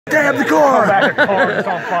Damn the car! Back the car is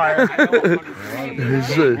on fire. About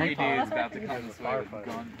to come this way with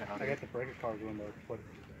gunpowder. I got the breaker car going to put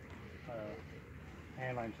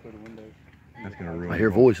hand lines through the windows. That's gonna ruin. I hear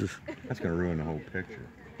voices. That's gonna ruin the whole picture.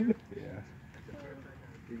 Yeah.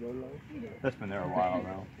 That's been there a while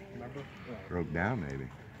now. Broke down maybe.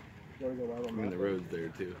 I mean, the road's there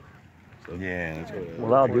too. So Yeah, that's what.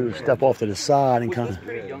 What I'll do is step off to the side and was kind this of.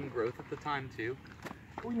 pretty young growth at the time too?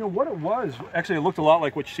 Well, you know what it was? Actually, it looked a lot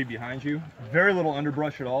like what you see behind you. Very little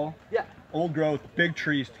underbrush at all. Yeah. Old growth, big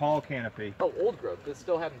trees, tall canopy. Oh, old growth. This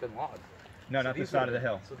still hadn't been logged. No, So not this these side of would've the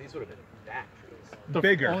hill. been- So these would have been that trees.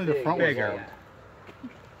 Bigger, only the front was bigger. Yeah.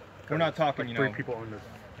 We're not talking, you know, Three people on this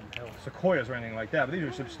hill. sequoias or anything like that, but these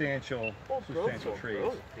are substantial, Old growth, substantial old trees.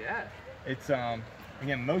 growth, yeah. It's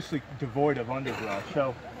again mostly devoid of underbrush.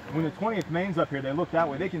 So when the 20th Main's up here, they look that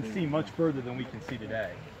way. They can see much further than we can see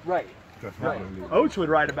today. Right. Right. Oates would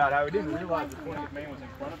write about how he didn't realize the 20th Maine was in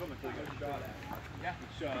front of him until he got shot at.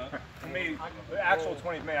 Yeah. Which, to me, the actual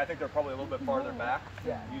 20th Maine, I think they're probably a little bit farther back,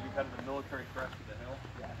 using kind of the military crest of the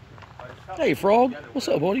hill. Hey, Frog. What's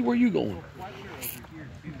up, buddy? Where you going?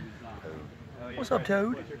 What's up,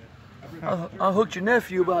 Toad? I hooked your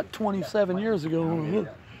nephew about 27 years ago on a hook.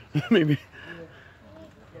 Maybe.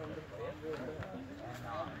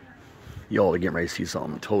 Y'all are getting ready to see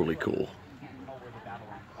something totally cool.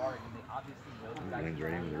 Runs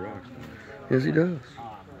right into the rocks. Yes, he does.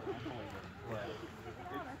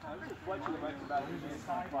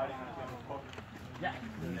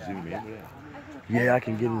 Zoom in with that. Yeah, I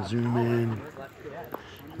can get and zoom in.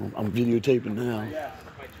 I'm videotaping now.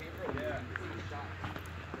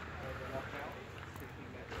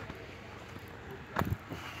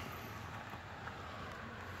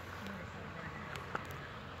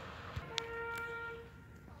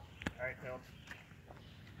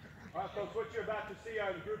 All right, folks, what you're about to see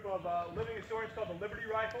are the group of living historians called the Liberty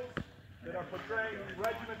Rifles that are portraying the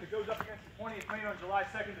regiment that goes up against the 20th Maine on July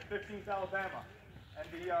 2nd to 15th Alabama. And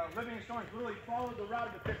the living historians literally followed the route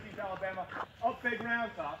of the 15th Alabama up Big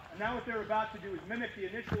Round Top. And now what they're about to do is mimic the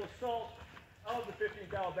initial assault of the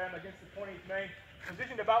 15th Alabama against the 20th Maine,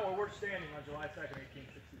 positioned about where we're standing on July 2nd,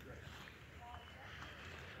 1863.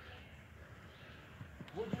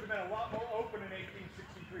 Woods would have been a lot more open in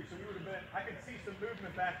 1863, so we would have been, I can see some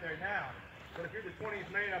movement back there now, but if you're the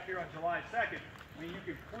 20th Maine up here on July 2nd, I mean, you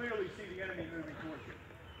can clearly see the enemy moving towards you.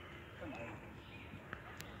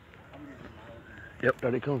 Yep,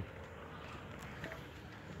 there they come.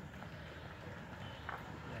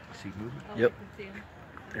 See movement? Yep.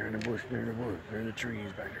 They're in the bush, they're in the woods, they're in the trees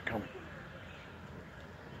back there coming.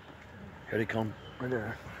 Here they come, right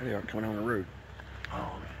there. Here they are coming on the road. Oh,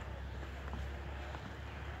 man.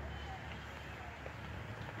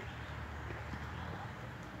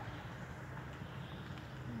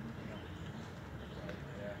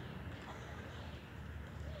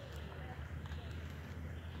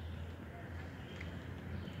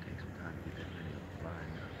 Take some time to get that video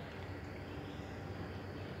flying up.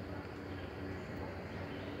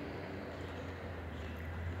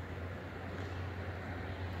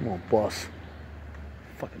 Come on, boss.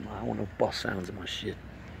 Fucking, I want no boss sounds in my shit.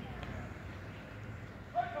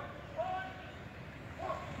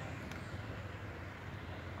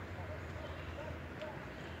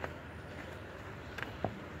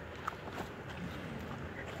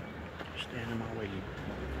 Stand in my way.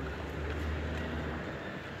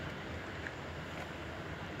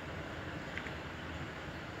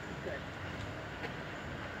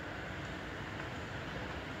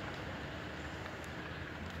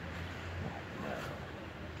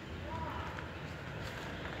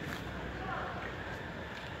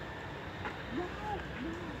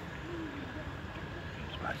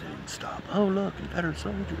 Surprised they didn't stop. Oh, look, Confederate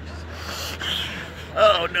soldiers.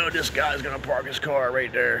 Oh, no, this guy's gonna park his car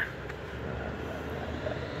right there.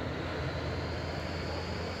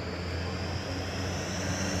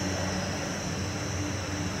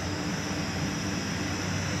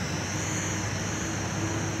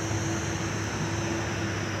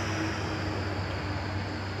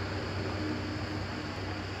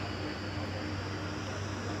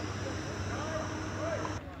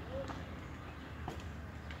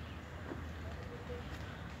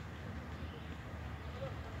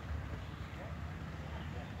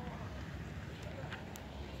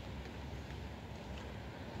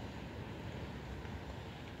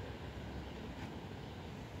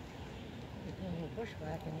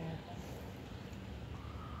 Bushwhacking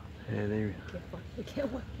there. Yeah, they We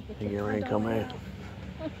can't walk. ain't come out.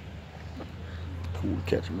 Cool to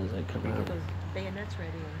catch them as they come Get out. those bayonets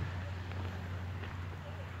ready.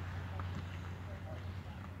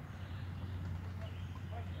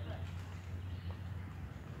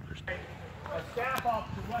 A staff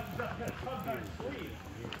officer rushes up, tugs on his sleeve,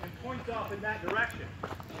 and points off in that direction.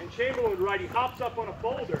 And Chamberlain would write, he hops up on a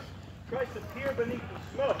boulder, tries to peer beneath the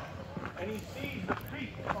smoke, and he sees the feet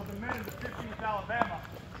of the men of the 15th Alabama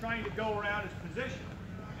trying to go around his position.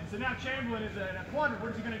 And so now Chamberlain is in a quandary.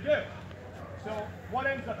 What is he going to do? So what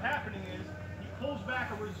ends up happening is he pulls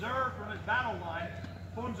back a reserve from his battle line,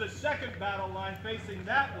 forms a second battle line facing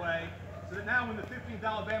that way, so that now when the 15th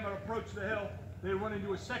Alabama approach the hill, they run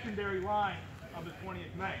into a secondary line of the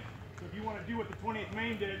 20th Maine. So if you want to do what the 20th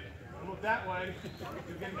Maine did and look that way,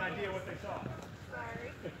 you'll get an idea of what they saw.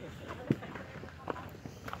 Sorry.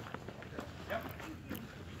 Yep.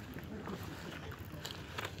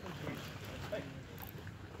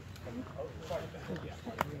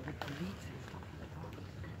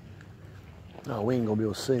 No, we ain't gonna be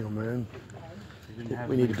able to see them, man.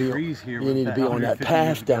 We need to be. Here You need to be on that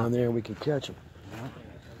path down there, and we can catch them.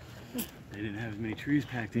 They didn't have as many trees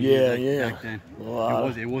packed in Yeah, here yeah. back then. Well,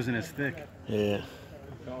 It wasn't as thick. Yeah.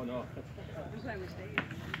 Oh,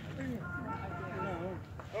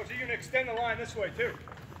 so you're going to extend the line this way, too.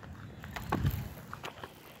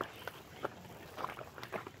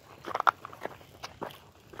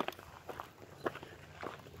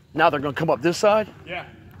 Now they're gonna come up this side. Yeah.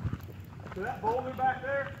 So that boulder back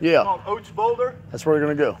there, Yeah. called Oates Boulder, That's where we're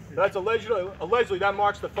gonna go. that's allegedly that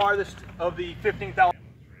marks the farthest of the 15th Alabama.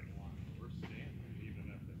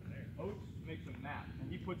 Oates makes a map, and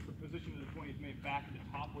he puts the position of the 20th Maine back at the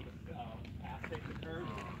top where the path takes occurs,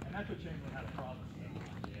 and that's what Chamberlain had a problem with.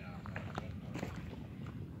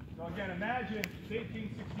 So again, imagine it's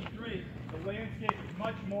 1863, the landscape is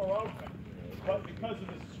much more open, but because of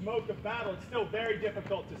the smoke of battle, it's still very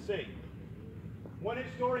difficult to see. One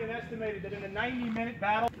historian estimated that in a 90-minute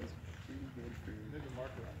battle,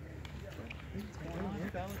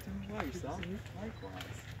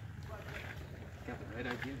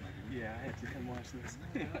 Yeah, I had to come watch this.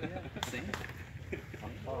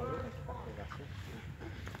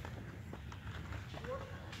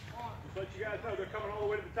 but you guys know they're coming all the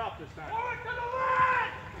way to the top this time.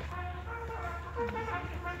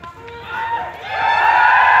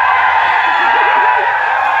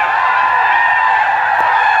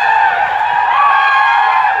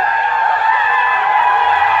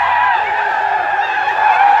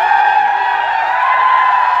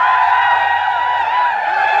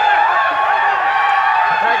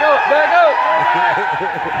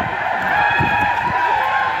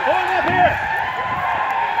 Hold up here!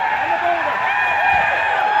 On the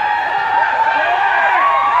boulder!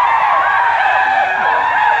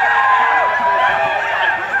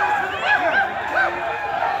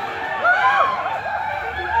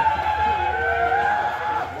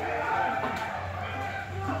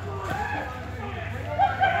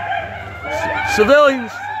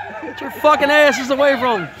 Civilians, get your fucking asses away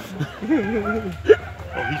from him.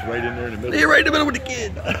 Oh, he's right in there in the middle. You're right in the middle with the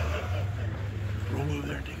kid. Roll over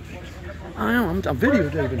there and take a picture. I know, I'm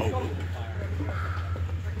videotaping.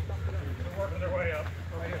 Working their way up.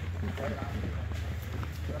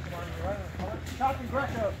 Captain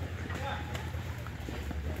Greco.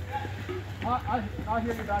 I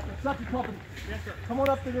hear you back there. Second company. Yes, sir. Come on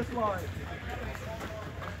up to this line.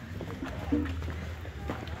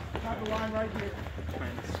 Have the line right here.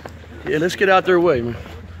 Yeah, let's get out their way, man.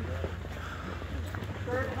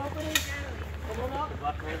 Third company. Come on up.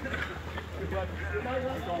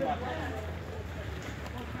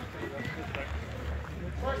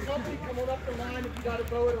 First company, come on up the line. If you got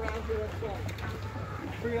to bow it around here, that's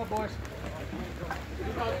fine. Bring it up, boys. If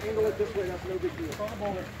you got to angle it this way, that's no big deal. On the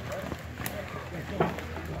boulder.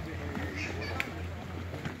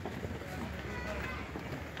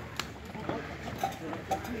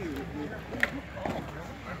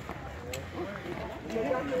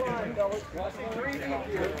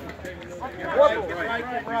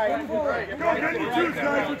 Right. Go, get the juice,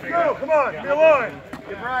 guys. Let's go. Come on, be aligned.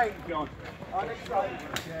 Get right. On next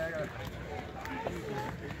side.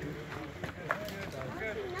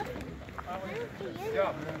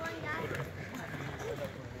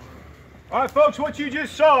 All right, folks, what you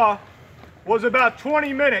just saw was about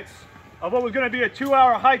 20 minutes of what was going to be a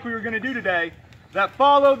 2-hour hike we were going to do today that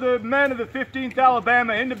followed the men of the 15th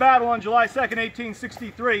Alabama into battle on July 2nd,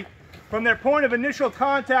 1863, from their point of initial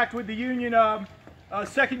contact with the Union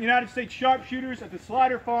 2nd United States Sharpshooters at the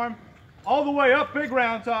Slider Farm, all the way up Big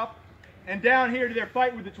Round Top, and down here to their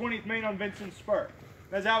fight with the 20th Maine on Vincent Spur.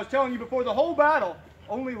 As I was telling you before, the whole battle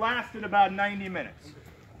only lasted about 90 minutes.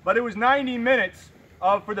 But it was 90 minutes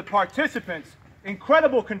of, for the participants,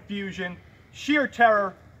 incredible confusion, sheer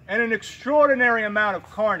terror, and an extraordinary amount of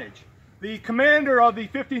carnage. The commander of the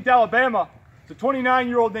 15th Alabama is a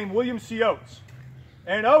 29-year-old named William C. Oates.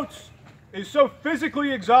 And Oates is so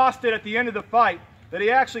physically exhausted at the end of the fight that he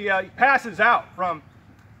actually passes out from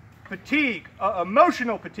fatigue,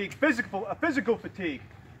 emotional fatigue, physical fatigue,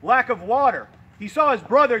 lack of water. He saw his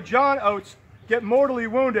brother, John Oates, get mortally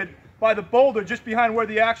wounded by the boulder just behind where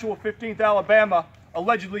the actual 15th Alabama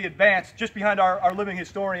allegedly advanced, just behind our living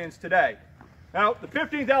historians today. Now, the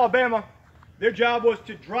 15th Alabama, their job was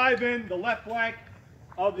to drive in the left flank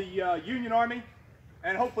of the Union Army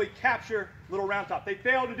and hopefully capture Little Round Top. They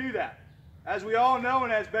failed to do that. As we all know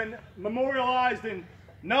and has been memorialized in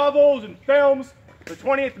novels and films, the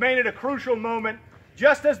 20th Maine at a crucial moment,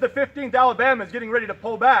 just as the 15th Alabama is getting ready to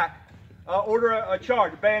pull back, order a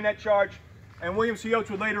charge, a bayonet charge, and William C. Oates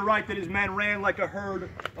would later write that his men ran like a herd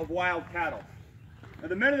of wild cattle. Now,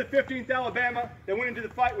 the men of the 15th Alabama, they went into the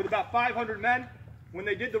fight with about 500 men. When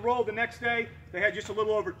they did the roll the next day, they had just a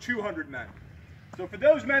little over 200 men. So for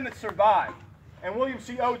those men that survived, and William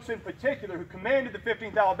C. Oates in particular, who commanded the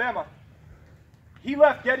 15th Alabama, he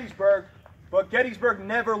left Gettysburg, but Gettysburg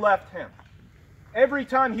never left him. Every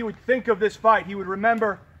time he would think of this fight, he would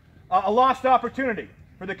remember a lost opportunity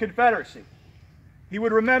for the Confederacy. He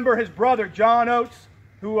would remember his brother, John Oates,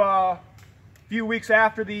 who a few weeks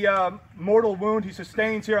after the mortal wound he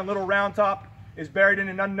sustains here on Little Round Top is buried in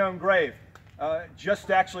an unknown grave,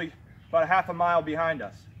 just actually about a half a mile behind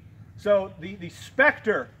us. So the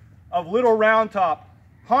specter of Little Round Top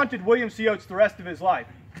haunted William C. Oates the rest of his life.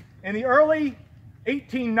 In the early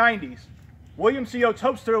 1890s, William C. Oates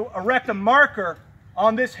hopes to erect a marker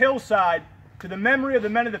on this hillside to the memory of the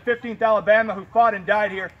men of the 15th Alabama who fought and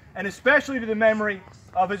died here, and especially to the memory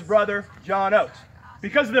of his brother, John Oates.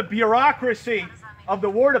 Because of the bureaucracy of the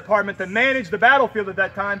War Department that managed the battlefield at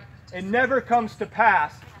that time, it never comes to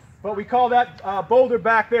pass. But we call that boulder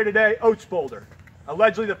back there today Oates Boulder,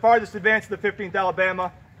 allegedly the farthest advance of the 15th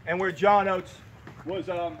Alabama, and where John Oates was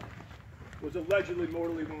allegedly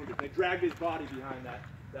mortally wounded. They dragged his body behind that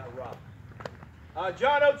rock.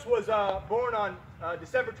 John Oates was born on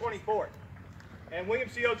December 24th, and William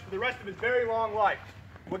C. Oates, for the rest of his very long life,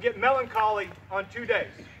 would get melancholy on 2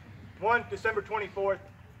 days. One, December 24th,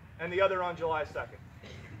 and the other on July 2nd.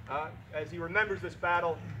 As he remembers this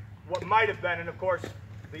battle, what might have been, and of course,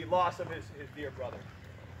 the loss of his dear brother.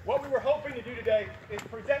 What we were hoping to do today is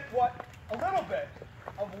present a little bit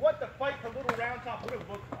of what the fight for Little Round Top would have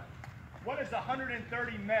looked like. What is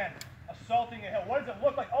 130 men assaulting a hill? What does it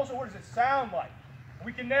look like? Also, what does it sound like?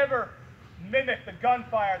 We can never mimic the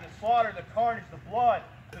gunfire, the slaughter, the carnage, the blood,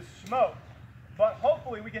 the smoke. But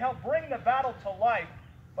hopefully we can help bring the battle to life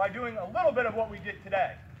by doing a little bit of what we did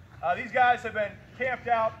today. These guys have been camped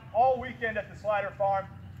out all weekend at the Slider Farm,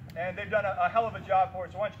 and they've done a hell of a job for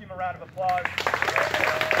us. So why don't you give them a round of applause.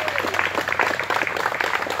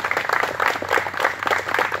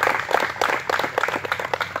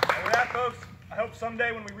 And with that, folks, I hope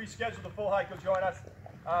someday when we reschedule the full hike, you'll join us.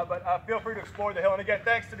 But feel free to explore the hill. And again,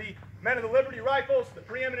 thanks to the men of the Liberty Rifles, the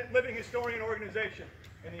preeminent living historian organization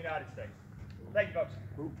in the United States. Thank you, folks.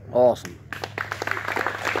 Awesome.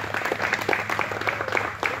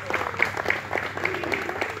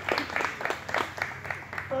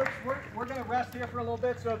 Folks, we're going to rest here for a little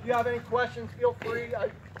bit, so if you have any questions, feel free.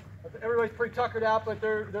 Everybody's pretty tuckered out, but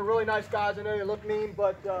they're really nice guys. I know they look mean,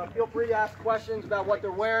 but feel free to ask questions about what they're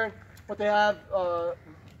wearing, what they have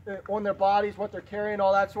on their bodies, what they're carrying,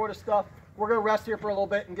 all that sort of stuff. We're going to rest here for a little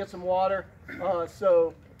bit and get some water.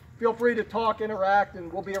 So feel free to talk, interact,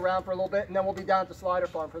 and we'll be around for a little bit, and then we'll be down at the Slider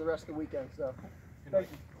Farm for the rest of the weekend. So, thank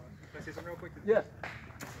you. Can I say something real quick? Yes.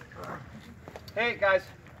 Hey guys,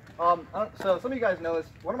 so some of you guys know this.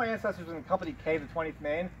 One of my ancestors was in Company K, the 20th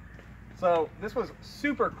Maine. So this was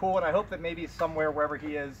super cool, and I hope that maybe somewhere, wherever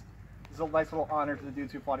he is a nice little honor to the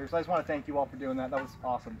dudes who fought here. So I just want to thank you all for doing that. That was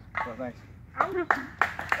awesome. So thanks.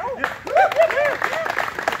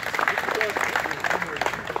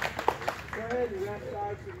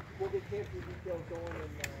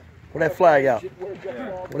 Where that flag out?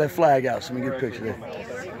 Where that flag out? So we get a picture there.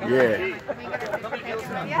 Yeah.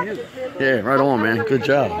 Yeah, right on, man. Good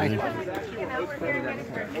job, man.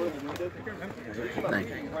 Thank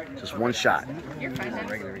you. Just one shot.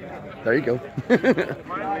 There you go.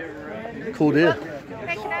 Cool deal.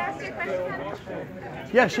 Hey, can I ask you a question?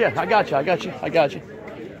 Yes, yeah. I got you.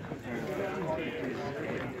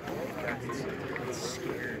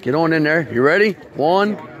 Get on in there. You ready?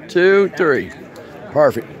 1, 2, 3.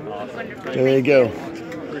 Perfect. There you go.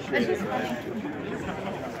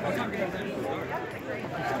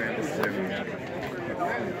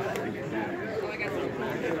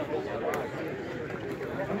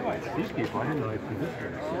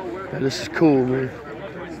 Yeah, this is cool, man.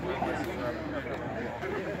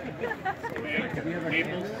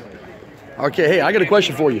 Okay, hey, I got a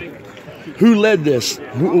question for you. Who led this?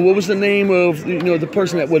 What was the name of the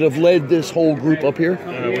person that would have led this whole group up here?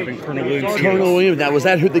 Would have been Colonel William Seals. Colonel William. Now, was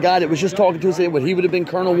that who the guy that was just talking to us? Would he would have been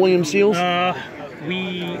Colonel William Seals?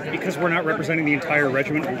 Because we're not representing the entire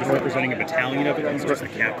regiment, we're just representing a battalion of it. He's just the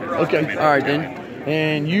captain. Okay, all right then.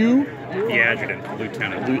 And you? The adjutant,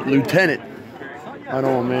 lieutenant. Lieutenant. Right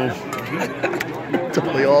on, man.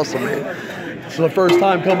 Totally awesome, man. It's the first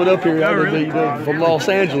time coming up here from Los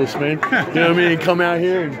Angeles, man. You know what I mean? Come out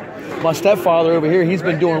here. And my stepfather over here, he's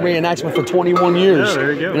been doing reenactment for 21 years. Yeah,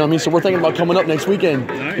 there you go. You know what I mean? So we're thinking about coming up next weekend.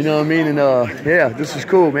 Nice. You know what I mean? And yeah, this is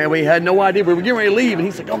cool, man. We had no idea. We were getting ready to leave, and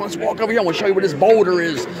he's like, "Come on, let's walk over here. I want to show you where this boulder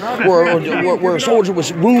is, where a soldier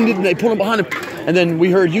was wounded, and they put him behind him." And then we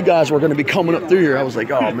heard you guys were going to be coming up through here. I was like,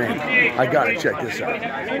 "Oh man, I gotta check this out."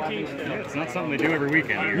 It's not something they do every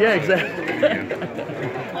weekend. Yeah, exactly.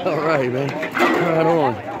 All right, man. Right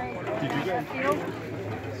on.